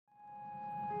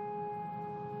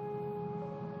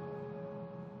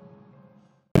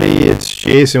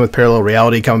Jason with Parallel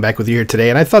Reality coming back with you here today,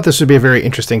 and I thought this would be a very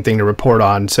interesting thing to report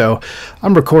on. So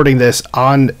I'm recording this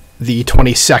on the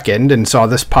 22nd and saw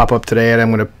this pop up today, and I'm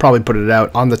going to probably put it out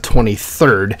on the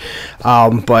 23rd.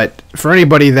 But for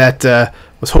anybody that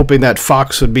was hoping that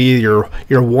Fox would be your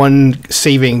one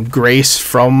saving grace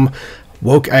from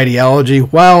woke ideology,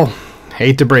 well,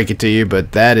 hate to break it to you,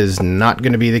 but that is not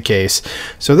going to be the case.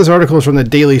 So this article is from the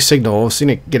Daily Signal. I've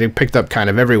seen it getting picked up kind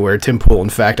of everywhere. Tim Pool, in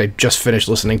fact, I just finished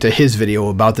listening to his video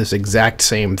about this exact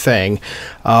same thing.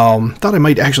 Thought I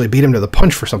might actually beat him to the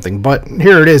punch for something, but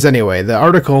here it is anyway. The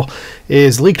article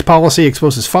is Leaked Policy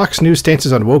Exposes Fox News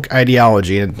Stances on Woke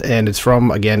Ideology, and it's from,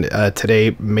 again,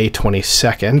 today, May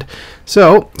 22nd.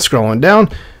 So, scrolling down,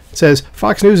 it says,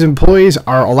 Fox News employees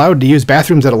are allowed to use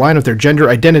bathrooms that align with their gender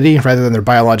identity rather than their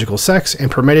biological sex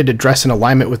and permitted to dress in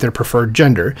alignment with their preferred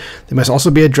gender. They must also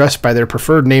be addressed by their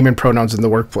preferred name and pronouns in the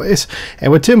workplace.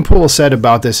 And what Tim Pool said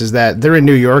about this is that they're in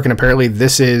New York, and apparently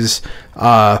this is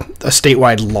a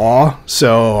statewide law,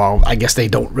 so I guess they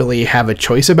don't really have a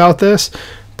choice about this.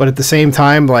 But at the same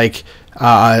time, like,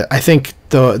 I think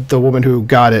the woman who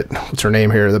got it, what's her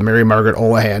name here, the Mary Margaret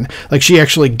Olahan, like, she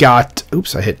actually got,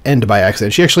 oops, I hit end by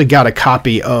accident. She actually got a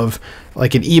copy of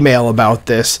like an email about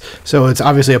this, so it's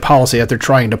obviously a policy that they're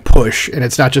trying to push, and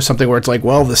it's not just something where it's like,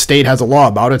 well, the state has a law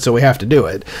about it, so we have to do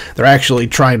it. They're actually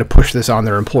trying to push this on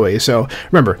their employees. So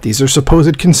remember, these are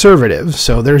supposed conservatives,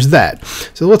 so there's that.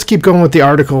 So let's keep going with the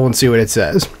article and see what it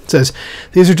says. It says,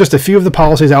 these are just a few of the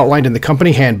policies outlined in the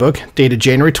company handbook, dated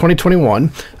January 2021,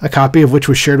 a copy of which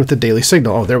was shared with the Daily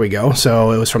Signal. Oh, there we go.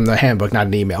 So it was from the handbook, not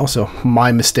an email, so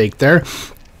my mistake there.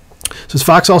 So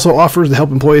Fox also offers to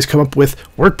help employees come up with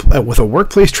a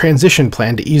workplace transition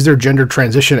plan to ease their gender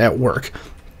transition at work.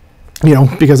 You know,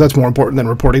 because that's more important than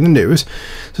reporting the news.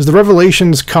 Says the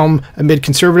revelations come amid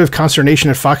conservative consternation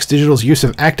at Fox Digital's use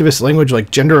of activist language like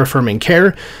gender-affirming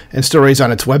care and stories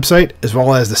on its website, as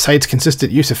well as the site's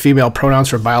consistent use of female pronouns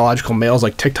for biological males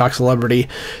like TikTok celebrity.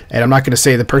 And I'm not going to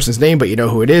say the person's name, but you know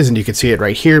who it is, and you can see it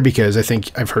right here because I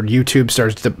think I've heard YouTube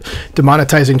starts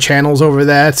demonetizing channels over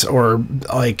that, or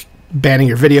like banning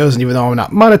your videos, and even though I'm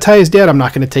not monetized yet, I'm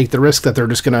not going to take the risk that they're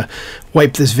just going to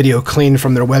wipe this video clean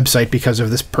from their website because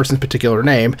of this person's particular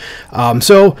name. We'll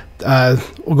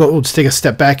just take a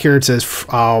step back here. It says,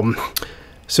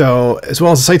 so as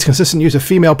well as the site's consistent use of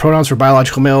female pronouns for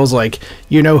biological males like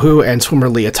you know who and swimmer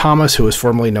Leah Thomas, who was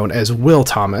formerly known as Will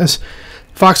Thomas.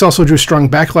 Fox also drew strong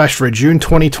backlash for a June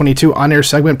 2022 on-air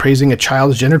segment praising a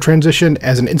child's gender transition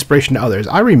as an inspiration to others.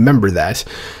 I remember that.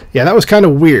 Yeah, that was kind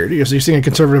of weird. So you're seeing a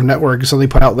conservative network suddenly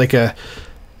put out like a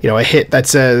hit that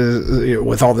says,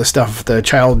 with all this stuff, the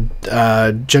child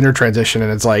gender transition,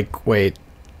 and it's like, wait,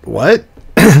 what?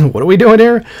 What are we doing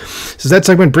here? So that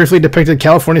segment briefly depicted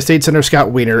California State Senator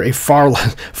Scott Wiener, a far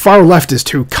left is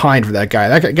too kind for that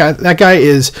guy. That guy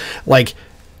is like,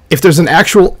 if there's an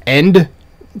actual end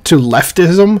to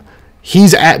leftism,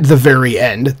 he's at the very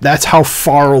end. That's how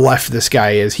far left this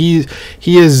guy is. He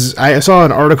is. I saw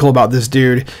an article about this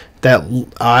dude that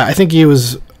I think he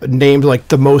was named like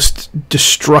the most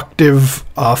destructive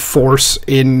force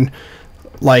in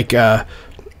like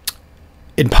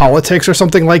in politics or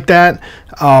something like that,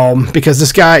 because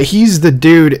this guy, he's the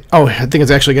dude, oh, I think it's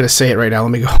actually going to say it right now.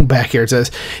 Let me go back here. It says,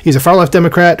 he's a far-left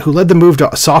Democrat who led the move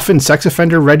to soften sex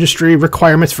offender registry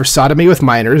requirements for sodomy with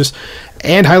minors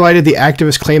and highlighted the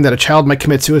activist claim that a child might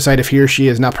commit suicide if he or she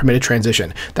is not permitted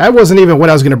transition. That wasn't even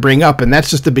what I was going to bring up, and that's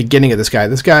just the beginning of this guy.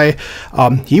 This guy,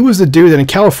 he was the dude that in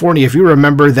California, if you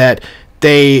remember, that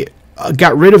they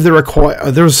got rid of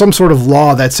the there was some sort of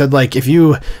law that said, like, if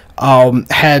you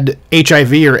had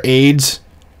HIV or AIDS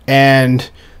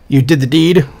and you did the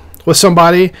deed with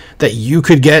somebody, that you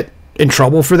could get in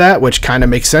trouble for that, which kind of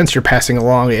makes sense. You're passing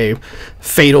along a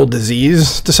fatal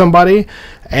disease to somebody,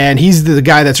 and he's the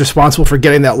guy that's responsible for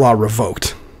getting that law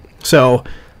revoked. So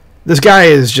this guy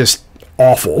is just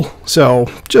awful. So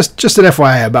just an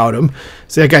FYI about him.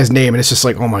 See that guy's name, and it's just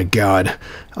like, oh my god.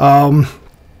 We're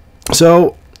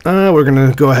going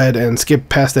to go ahead and skip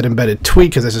past that embedded tweet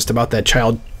because it's just about that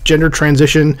child gender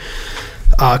transition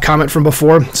comment from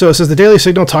before. So it says, the Daily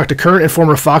Signal talked to current and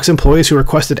former Fox employees who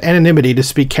requested anonymity to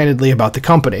speak candidly about the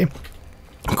company.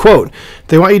 Quote,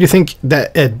 they want you to think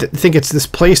it's this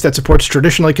place that supports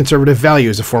traditionally conservative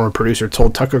values, a former producer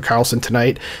told Tucker Carlson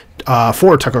tonight,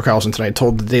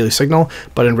 told the Daily Signal,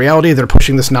 but in reality, they're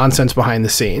pushing this nonsense behind the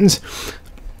scenes.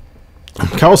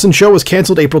 Carlson's show was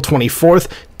canceled April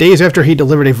 24th, days after he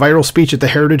delivered a viral speech at the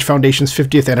Heritage Foundation's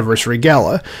 50th anniversary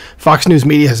gala. Fox News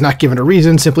Media has not given a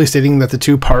reason, simply stating that the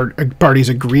two parties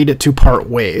agreed to part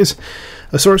ways.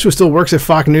 A source who still works at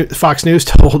Fox News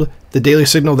told the Daily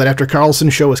Signal that after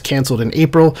Carlson's show was canceled in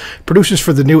April, producers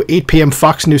for the new 8 p.m.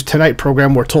 Fox News Tonight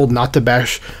program were told not to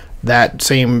bash that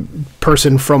same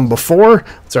person from before.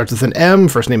 It starts with an M.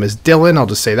 First name is Dylan. I'll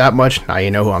just say that much. Now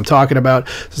you know who I'm talking about.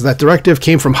 So that directive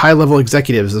came from high-level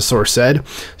executives, the source said. It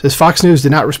says Fox News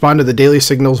did not respond to the Daily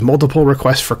Signal's multiple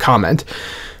requests for comment.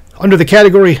 Under the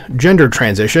category Gender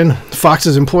Transition,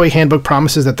 Fox's employee handbook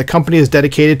promises that the company is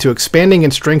dedicated to expanding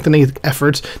and strengthening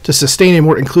efforts to sustain a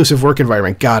more inclusive work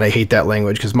environment. God, I hate that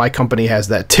language because my company has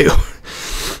that too.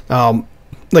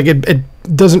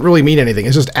 It doesn't really mean anything.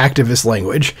 It's just activist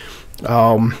language.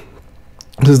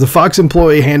 Says the Fox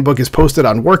employee handbook is posted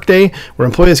on Workday, where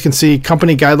employees can see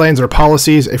company guidelines or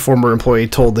policies, a former employee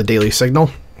told the Daily Signal.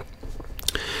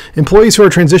 Employees who are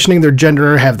transitioning their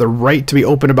gender have the right to be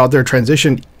open about their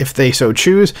transition if they so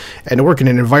choose, and to work in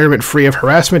an environment free of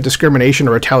harassment, discrimination,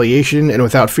 or retaliation, and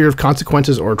without fear of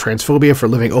consequences or transphobia for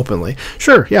living openly.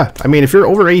 Sure, yeah. I mean, if you're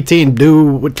over 18, do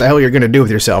what the hell you're going to do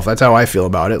with yourself. That's how I feel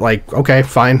about it. Like, okay,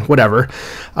 fine, whatever.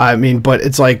 I mean, but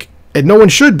it's like, no one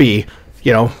should be,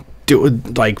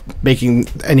 making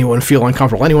anyone feel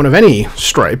uncomfortable. Anyone of any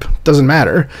stripe, doesn't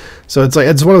matter. So it's one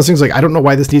of those things, like, I don't know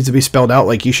why this needs to be spelled out.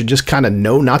 Like, you should just kind of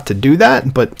know not to do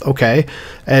that, but okay.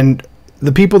 And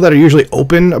the people that are usually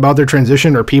open about their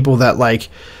transition are people that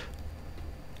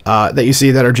that you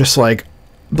see that are just like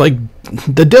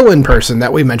the Dylan person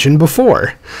that we mentioned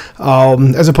before,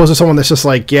 as opposed to someone that's just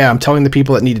like, yeah, I'm telling the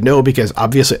people that need to know because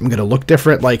obviously I'm going to look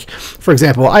different. Like, for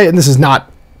example, and this is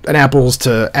not an apples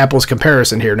to apples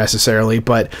comparison here necessarily,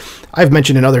 but I've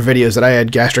mentioned in other videos that I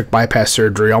had gastric bypass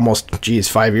surgery almost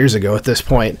 5 years ago at this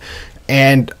point,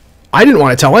 and I didn't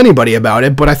want to tell anybody about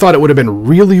it, but I thought it would have been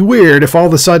really weird if all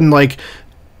of a sudden, my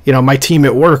team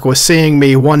at work was seeing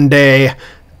me one day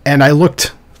and I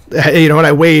looked, and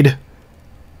I weighed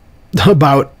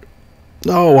about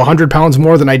 100 pounds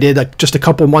more than I did just a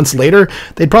couple months later.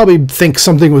 They'd probably think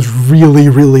something was really,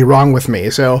 really wrong with me.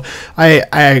 So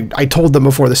I told them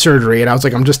before the surgery, and I was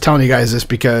like, I'm just telling you guys this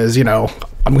because, I'm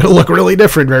going to look really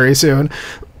different very soon.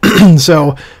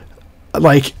 So,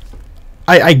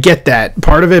 I get that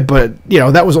part of it, but,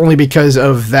 that was only because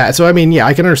of that. So, I mean, yeah,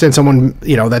 I can understand someone,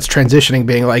 that's transitioning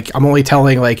being like, I'm only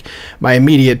telling, my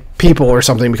immediate people or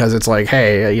something because it's like,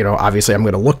 hey, obviously I'm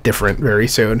going to look different very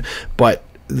soon. But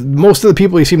most of the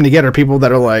people you seem to get are people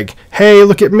that are like, hey,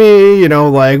 look at me,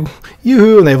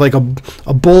 yoo-hoo, and they have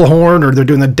a bullhorn, or they're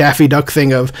doing the Daffy Duck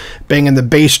thing of banging the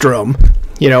bass drum,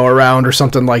 around or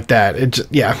something like that.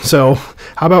 So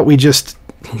how about we just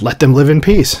let them live in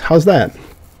peace? How's that?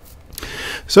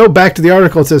 So back to the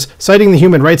article, it says, citing the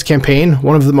Human Rights Campaign,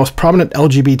 one of the most prominent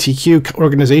LGBTQ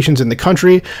organizations in the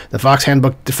country, the Fox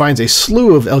Handbook defines a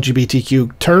slew of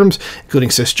LGBTQ terms, including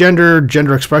cisgender,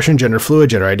 gender expression, gender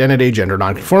fluid, gender identity, gender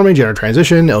nonconforming, gender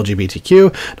transition,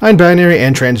 LGBTQ, non-binary,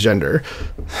 and transgender.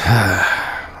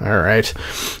 All right.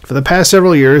 For the past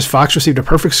several years, Fox received a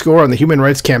perfect score on the Human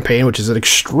Rights Campaign, which is an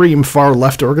extreme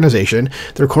far-left organization,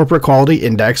 their Corporate Quality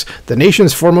Index, the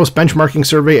nation's foremost benchmarking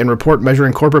survey and report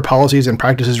measuring corporate policies and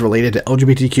practices related to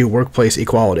LGBTQ workplace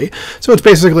equality. So it's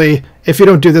basically, if you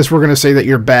don't do this, we're going to say that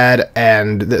you're bad,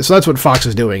 and so that's what Fox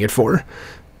is doing it for.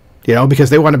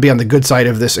 Because they want to be on the good side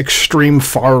of this extreme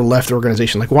far-left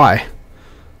organization. Like, why?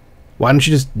 Why don't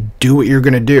you just do what you're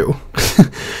going to do?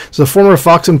 So the former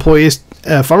Fox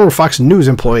News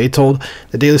employee told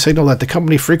the Daily Signal that the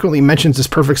company frequently mentions this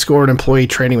perfect score in employee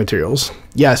training materials.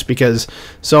 Yes, because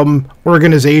some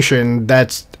organization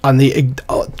that's on the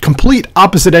complete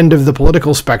opposite end of the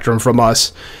political spectrum from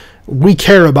us, we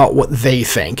care about what they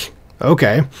think.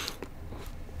 Okay.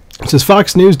 It says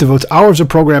Fox News devotes hours of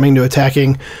programming to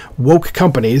attacking woke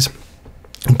companies,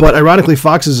 but ironically,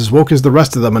 Fox is as woke as the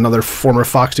rest of them, another former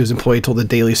Fox News employee told the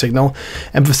Daily Signal,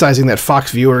 emphasizing that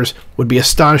Fox viewers would be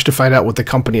astonished to find out what the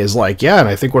company is like. Yeah, and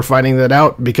I think we're finding that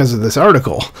out because of this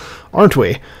article, aren't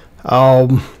we?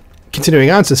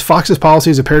 Continuing on, says Fox's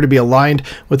policies appear to be aligned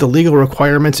with the legal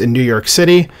requirements in New York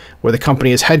City, where the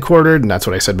company is headquartered, and that's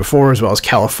what I said before, as well as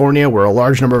California, where a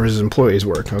large number of his employees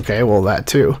work. Okay, well, that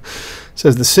too.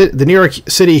 Says the New York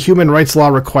City human rights law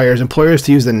requires employers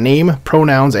to use the name,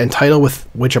 pronouns, and title with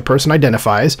which a person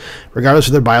identifies, regardless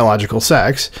of their biological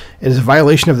sex. It is a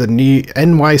violation of the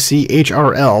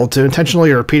NYCHRL to intentionally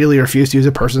or repeatedly refuse to use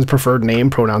a person's preferred name,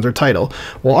 pronouns, or title.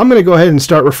 Well, I'm going to go ahead and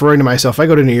start referring to myself. If I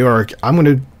go to New York, I'm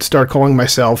going to start calling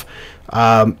myself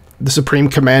the Supreme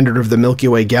Commander of the Milky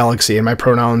Way galaxy, and my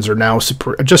pronouns are now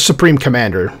just Supreme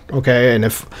Commander, okay? And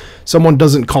if someone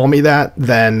doesn't call me that,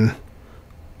 then,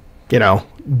 you know,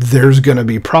 there's going to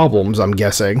be problems, I'm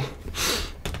guessing.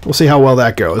 We'll see how well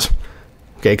that goes.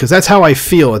 Okay, because that's how I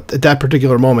feel at that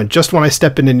particular moment, just when I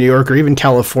step into New York or even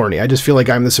California. I just feel like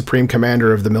I'm the Supreme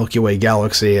Commander of the Milky Way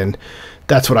galaxy, and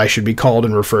that's what I should be called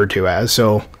and referred to as.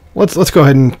 So let's go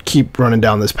ahead and keep running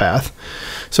down this path.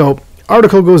 So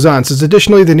article goes on, says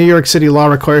additionally the New York City law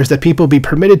requires that people be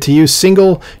permitted to use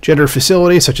single gender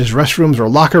facilities such as restrooms or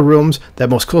locker rooms that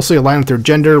most closely align with their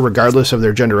gender regardless of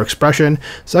their gender expression,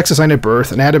 sex assigned at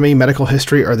birth, anatomy, medical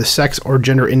history, or the sex or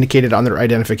gender indicated on their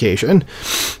identification.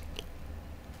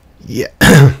 Yeah.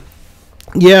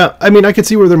 Yeah, I mean, I could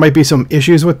see where there might be some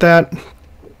issues with that.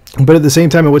 But at the same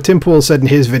time, what Tim Pool said in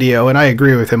his video, and I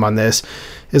agree with him on this,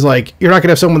 is like, you're not going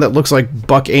to have someone that looks like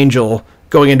Buck Angel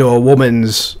going into a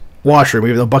woman's washroom,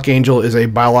 even though Buck Angel is a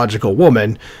biological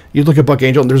woman. You look at Buck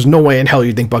Angel, and there's no way in hell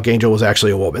you'd think Buck Angel was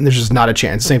actually a woman. There's just not a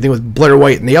chance. Same thing with Blair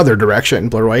White in the other direction.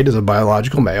 Blair White is a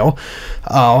biological male.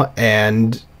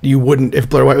 And you wouldn't, if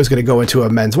Blair White was going to go into a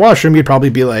men's washroom, you'd probably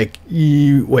be like,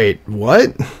 wait,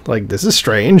 what? Like, this is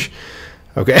strange.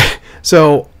 Okay.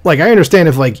 So, like, I understand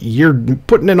if, like, you're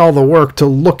putting in all the work to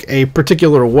look a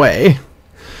particular way,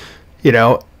 you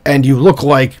know, and you look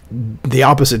like the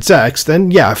opposite sex,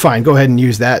 then yeah, fine, go ahead and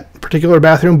use that particular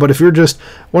bathroom. But if you're just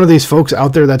one of these folks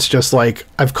out there that's just like,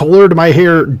 I've colored my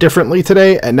hair differently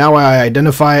today, and now I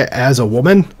identify as a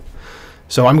woman,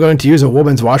 so I'm going to use a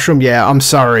woman's washroom, yeah, I'm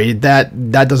sorry,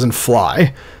 that doesn't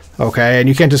fly, okay? And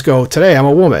you can't just go, today I'm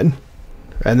a woman,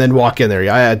 and then walk in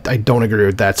there. I don't agree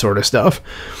with that sort of stuff.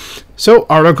 So,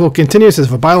 article continues, says,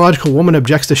 if a biological woman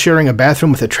objects to sharing a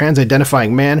bathroom with a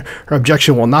trans-identifying man, her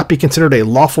objection will not be considered a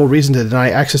lawful reason to deny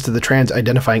access to the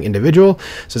trans-identifying individual.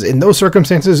 It says, in those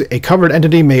circumstances, a covered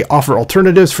entity may offer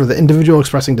alternatives for the individual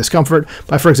expressing discomfort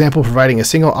by, for example, providing a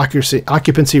single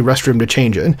occupancy restroom to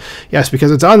change in. Yes,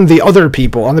 because it's on the other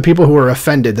people, on the people who are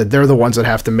offended, that they're the ones that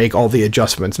have to make all the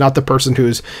adjustments, not the person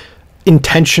who's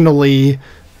intentionally,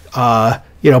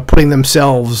 putting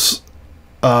themselves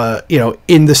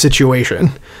in the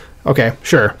situation. Okay,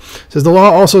 sure. It says the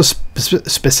law also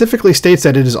specifically states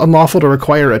that it is unlawful to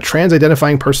require a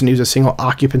trans-identifying person to use a single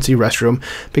occupancy restroom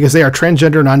because they are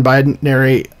transgender,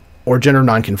 non-binary, or gender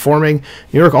non-conforming.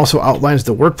 New York also outlines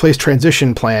the workplace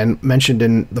transition plan mentioned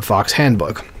in the Fox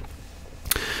Handbook.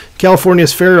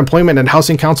 California's Fair Employment and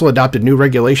Housing Council adopted new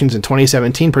regulations in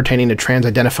 2017 pertaining to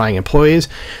trans-identifying employees.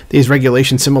 These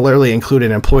regulations similarly include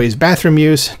an employee's bathroom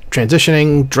use,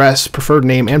 transitioning, dress, preferred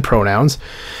name, and pronouns.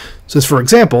 So, for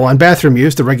example, on bathroom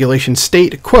use, the regulations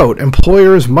state, quote,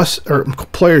 employers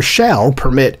shall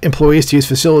permit employees to use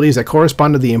facilities that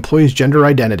correspond to the employee's gender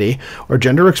identity or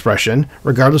gender expression,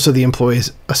 regardless of the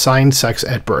employee's assigned sex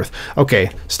at birth.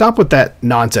 Okay, stop with that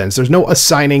nonsense. There's no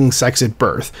assigning sex at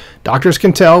birth. Doctors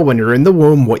can tell when you're in the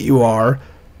womb what you are.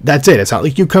 That's it. It's not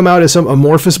like you come out as some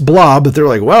amorphous blob that they're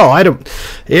like, well,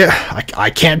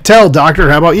 I can't tell, doctor.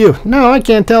 How about you? No, I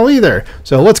can't tell either.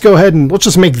 So let's go ahead and let's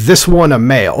just make this one a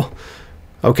male.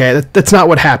 Okay, that's not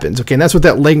what happens. Okay, and that's what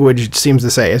that language seems to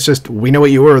say. It's just, we know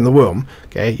what you were in the womb.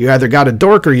 Okay, you either got a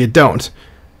dork or you don't.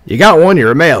 You got one,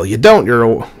 you're a male. You don't,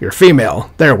 you're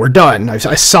female. There, we're done. I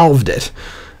solved it.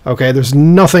 Okay, there's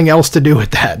nothing else to do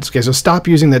with that. Okay, so stop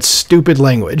using that stupid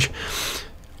language.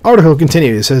 Article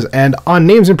continues, it says, and on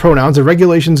names and pronouns, the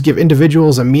regulations give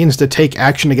individuals a means to take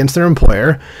action against their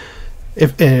employer.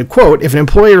 If, quote, if an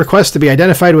employee requests to be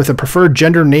identified with a preferred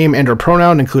gender name and or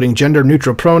pronoun, including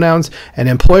gender-neutral pronouns, an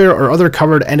employer or other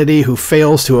covered entity who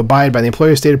fails to abide by the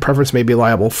employer's stated preference may be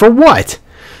liable. For what?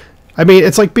 I mean,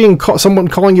 it's like being someone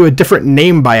calling you a different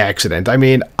name by accident. I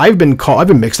mean, I've been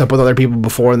mixed up with other people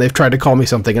before, and they've tried to call me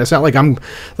something, and it's not like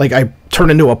I turn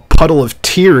into a puddle of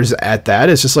tears at that.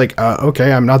 It's just like,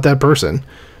 okay, I'm not that person,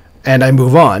 and I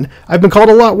move on. I've been called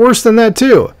a lot worse than that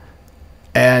too,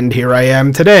 and here I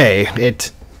am today.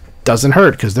 It doesn't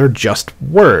hurt because they're just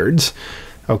words,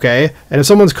 okay? And if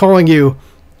someone's calling you,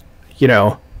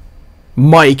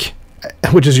 Mike,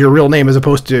 which is your real name, as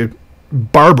opposed to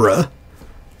Barbara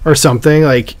or something,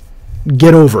 like,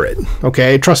 get over it,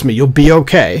 okay? Trust me, you'll be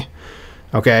okay,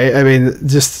 okay? I mean,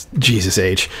 just Jesus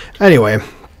H. Anyway,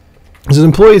 as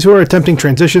employees who are attempting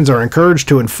transitions are encouraged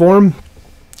to inform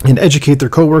and educate their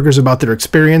coworkers about their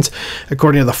experience,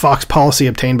 according to the Fox policy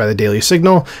obtained by the Daily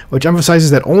Signal, which emphasizes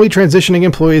that only transitioning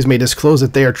employees may disclose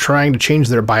that they are trying to change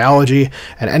their biology,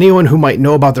 and anyone who might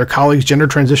know about their colleague's gender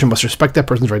transition must respect that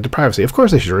person's right to privacy. Of course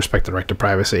they should respect the right to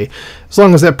privacy, as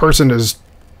long as that person is,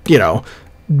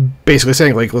 basically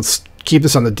saying, like, let's keep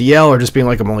this on the DL or just being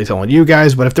like, I'm only telling you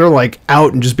guys. But if they're like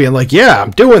out and just being like, yeah,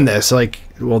 I'm doing this, like,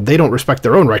 well, they don't respect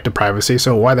their own right to privacy,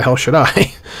 so why the hell should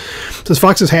I? Says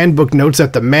Fox's handbook notes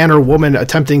that the man or woman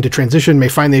attempting to transition may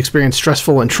find the experience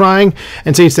stressful and trying,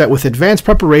 and states that with advanced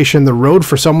preparation, the road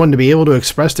for someone to be able to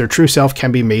express their true self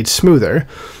can be made smoother.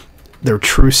 Their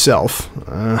true self.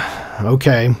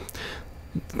 Okay.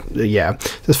 Yeah.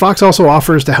 Says Fox also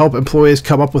offers to help employees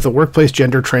come up with a workplace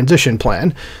gender transition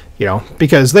plan. You know,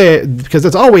 because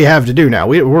that's all we have to do now.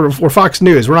 We're Fox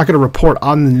News. We're not going to report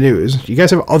on the news. You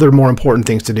guys have other more important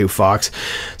things to do, Fox.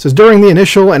 It says during the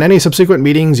initial and any subsequent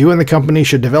meetings, you and the company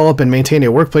should develop and maintain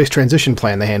a workplace transition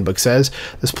plan, the handbook says.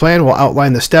 This plan will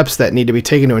outline the steps that need to be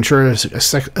taken to ensure a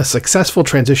successful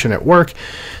transition at work.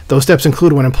 Those steps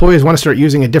include when employees want to start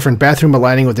using a different bathroom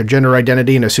aligning with their gender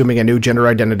identity and assuming a new gender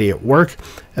identity at work.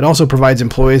 It also provides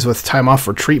employees with time off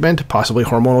for treatment, possibly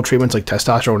hormonal treatments like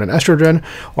testosterone and estrogen,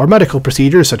 or medical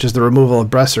procedures such as the removal of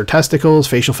breasts or testicles,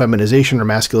 facial feminization or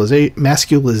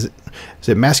masculinization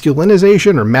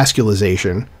or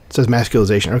masculization? It says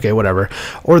masculization. Okay, whatever.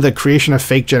 Or the creation of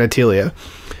fake genitalia.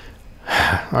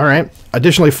 All right.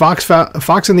 Additionally, Fox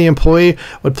and the employee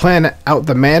would plan out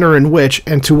the manner in which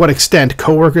and to what extent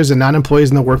coworkers and non-employees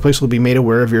in the workplace will be made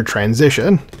aware of your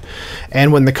transition,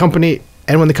 and when the company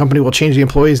will change the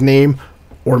employee's name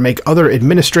or make other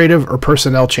administrative or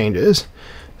personnel changes.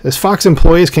 As Fox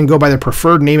employees can go by their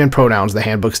preferred name and pronouns, the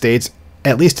handbook states,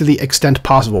 at least to the extent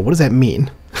possible. What does that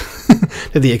mean?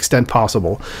 To the extent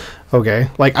possible. Okay.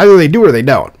 Like, either they do or they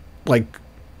don't. Like,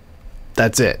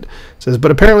 that's it. It says,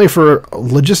 but apparently for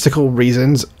logistical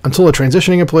reasons, until a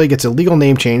transitioning employee gets a legal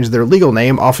name change, their legal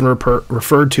name, often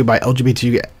referred to by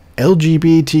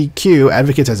LGBTQ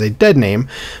advocates as a dead name,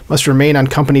 must remain on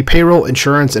company payroll,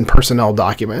 insurance, and personnel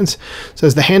documents. It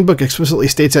says the handbook explicitly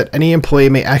states that any employee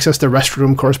may access the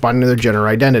restroom corresponding to their gender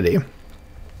identity.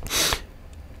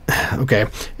 Okay.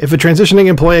 If a transitioning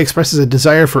employee expresses a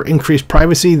desire for increased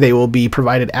privacy, they will be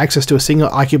provided access to a single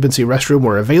occupancy restroom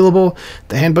where available.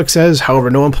 The handbook says, however,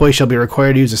 no employee shall be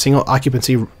required to use a single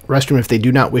occupancy restroom if they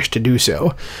do not wish to do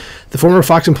so. The former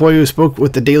Fox employee who spoke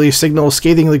with the Daily Signal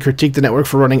scathingly critiqued the network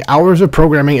for running hours of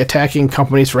programming attacking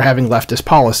companies for having leftist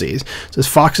policies. Says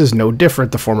Fox is no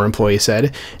different, the former employee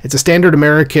said. It's a standard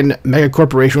American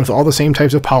megacorporation with all the same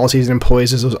types of policies and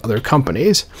employees as those other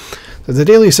companies. So the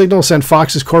Daily Signal sent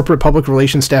Fox's corporate public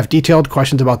relations staff detailed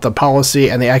questions about the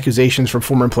policy and the accusations from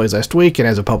former employees last week, and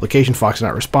as a publication, Fox did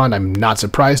not respond. I'm not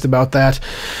surprised about that.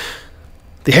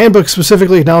 The handbook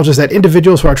specifically acknowledges that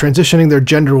individuals who are transitioning their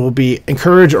gender will be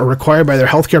encouraged or required by their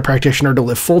healthcare practitioner to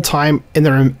live full-time in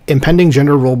their impending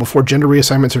gender role before gender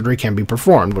reassignment surgery can be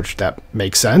performed, which that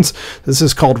makes sense. This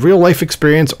is called real-life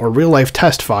experience or real-life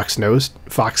test, Fox notes.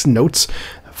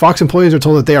 Fox employees are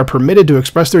told that they are permitted to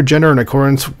express their gender in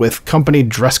accordance with company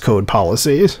dress code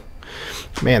policies.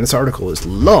 Man, this article is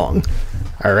long.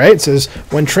 All right, it says,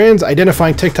 when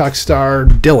trans-identifying TikTok star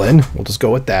Dylan, we'll just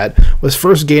go with that, was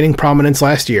first gaining prominence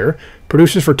last year,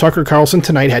 producers for Tucker Carlson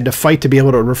Tonight had to fight to be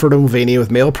able to refer to Mulvaney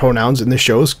with male pronouns in the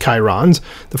show's chyrons,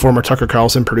 the former Tucker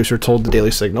Carlson producer told the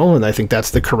Daily Signal, and I think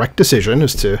that's the correct decision,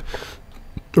 is to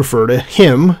refer to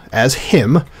him as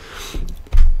him.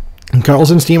 And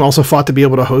Carlson's team also fought to be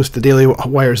able to host the Daily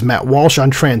Wire's Matt Walsh on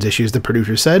trans issues, the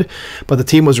producer said, but the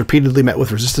team was repeatedly met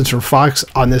with resistance from Fox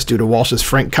on this due to Walsh's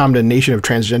frank condemnation of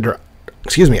transgender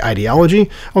ideology.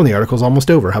 Oh, and the article's almost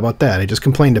over. How about that? I just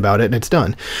complained about it and it's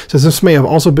done. Says this may have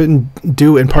also been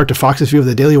due in part to Fox's view of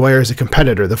the Daily Wire as a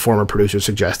competitor, the former producer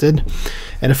suggested.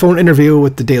 In a phone interview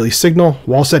with the Daily Signal,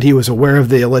 Wall said he was aware of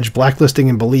the alleged blacklisting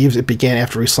and believes it began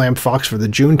after he slammed Fox for the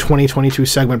June 2022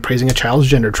 segment praising a child's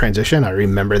gender transition. I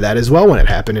remember that as well when it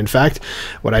happened. In fact,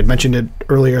 when I'd mentioned it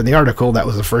earlier in the article, that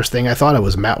was the first thing I thought of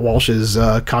was Matt Walsh's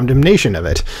condemnation of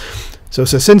it. So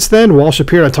since then, Walsh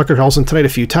appeared on Tucker Carlson Tonight a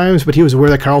few times, but he was aware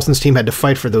that Carlson's team had to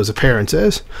fight for those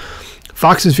appearances.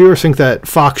 Fox's viewers think that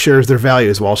Fox shares their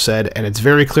values, Walsh said, and it's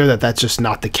very clear that that's just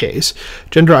not the case.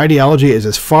 Gender ideology is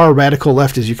as far radical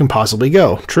left as you can possibly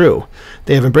go. True.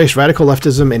 They have embraced radical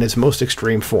leftism in its most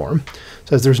extreme form.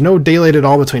 Says there's no daylight at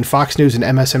all between Fox News and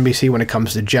MSNBC when it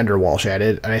comes to gender, Walsh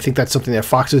added, and I think that's something that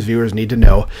Fox's viewers need to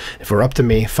know. If it were up to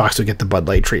me, Fox would get the Bud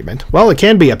Light treatment. Well, it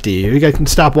can be up to you. You guys can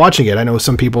stop watching it. I know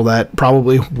some people that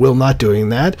probably will not doing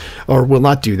that, or will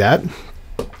not do that,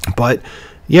 but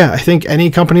yeah, I think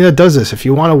any company that does this, if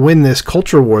you want to win this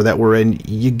culture war that we're in,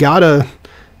 you gotta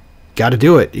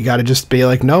do it. You gotta just be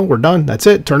like, no, we're done. That's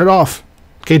it. Turn it off.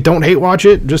 Okay, don't hate watch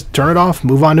it. Just turn it off.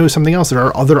 Move on to something else. There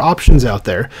are other options out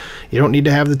there. You don't need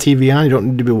to have the TV on. You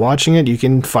don't need to be watching it. You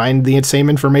can find the same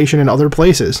information in other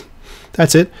places.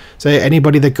 That's it. Say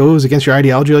anybody that goes against your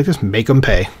ideology like this, make them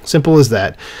pay. Simple as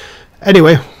that.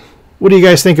 Anyway, What do you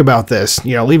guys think about this?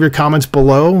 You know, leave your comments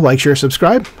below, like, share,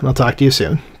 subscribe, and I'll talk to you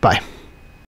soon. Bye.